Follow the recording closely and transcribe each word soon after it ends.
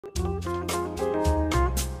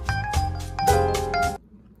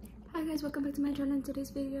guys, welcome back to my channel. In today's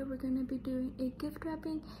video we're gonna be doing a gift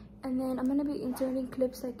wrapping, and then I'm gonna be inserting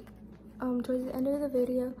clips like towards the end of the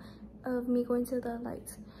video of me going to the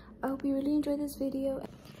lights. I hope you really enjoyed this video.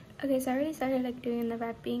 Okay, so I already started like doing the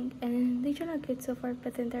wrapping, and they turn out good so far,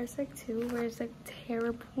 but then there's like two where it's like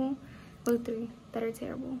terrible. Well, three that are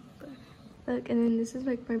terrible, but look. And then this is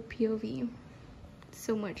like my POV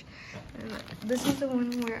so much. And this is the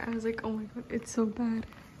one where I was like, oh my god, it's so bad.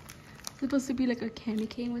 It's supposed to be like a candy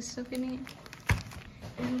cane with stuff in it,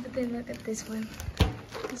 and but then look at this one.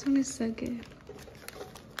 This one is so good.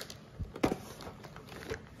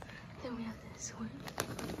 Then we have this one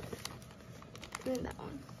and that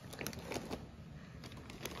one.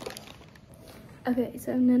 Okay,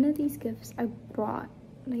 so none of these gifts I brought.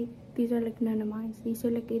 Like, these are like none of mine. These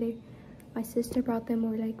are like either my sister brought them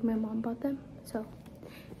or like my mom bought them. So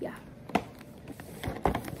yeah.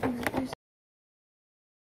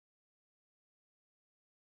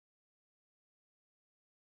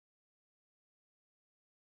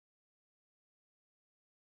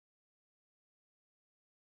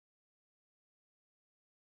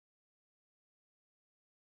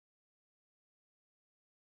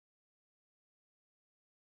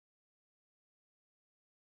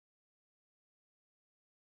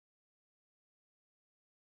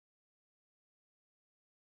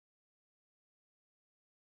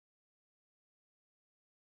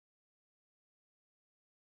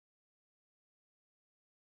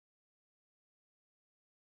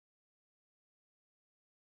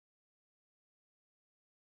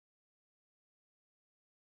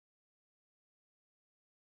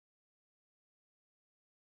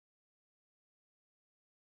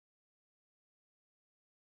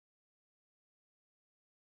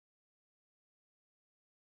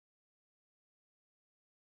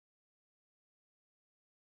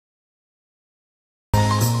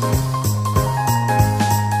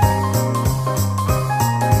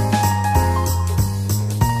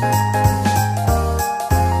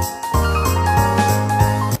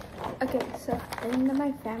 In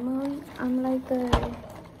my family, I'm like the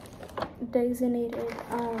designated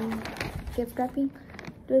gift wrapping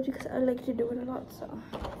dude, because I like to do it a lot. So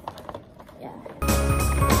yeah.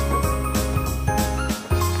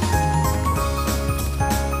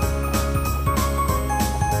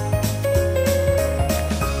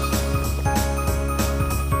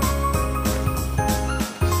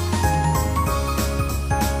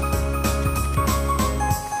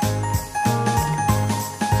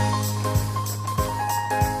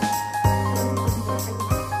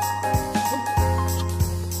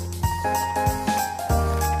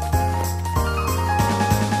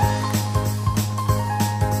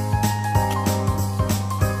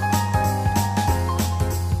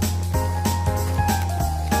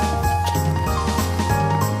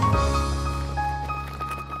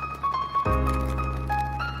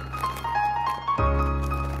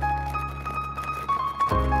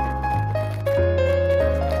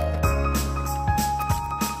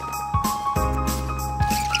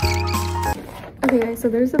 Okay guys, so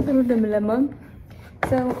there's a little dilemma.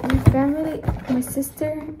 So my family, my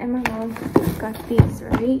sister and my mom got these,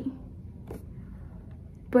 right?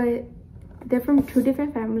 But they're from two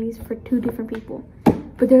different families for two different people,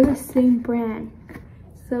 but they're the same brand.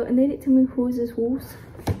 So, and they didn't tell me whose is whose.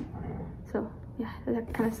 So yeah,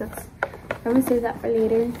 that kind of sucks. I'm gonna save that for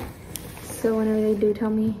later, so whenever they do tell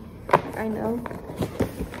me, I know.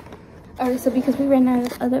 Alright, so because we ran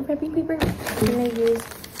out of other wrapping paper, we're gonna use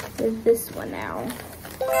this one now.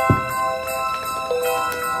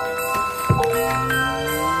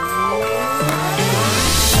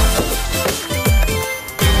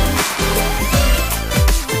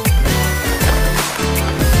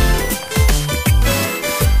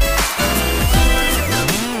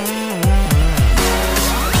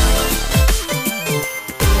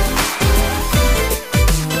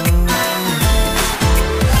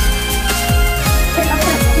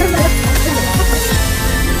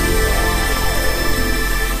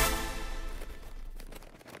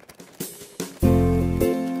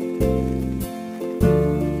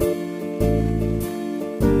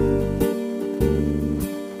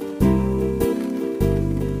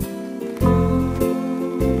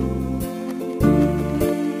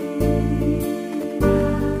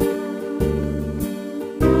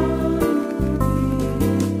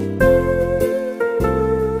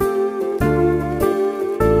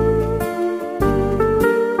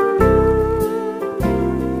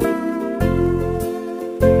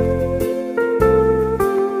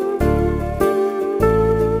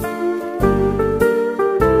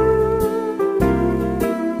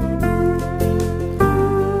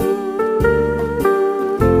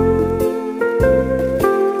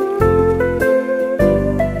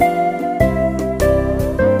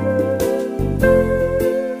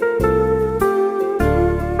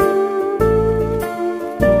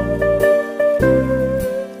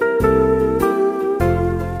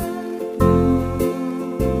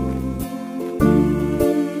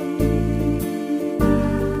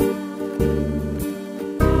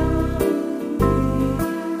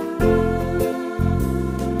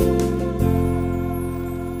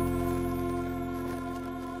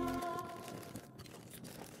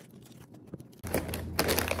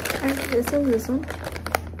 still this one.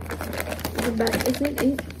 The back isn't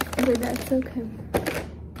it? Okay, that's okay.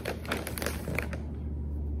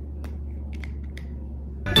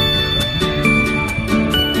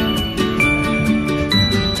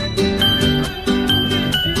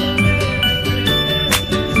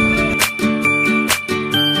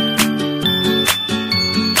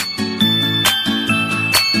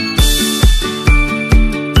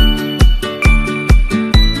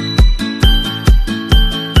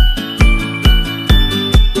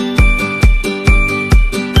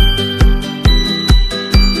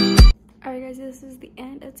 This is the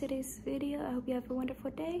end of today's video. I hope you have a wonderful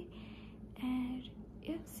day, and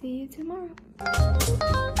yeah, see you tomorrow.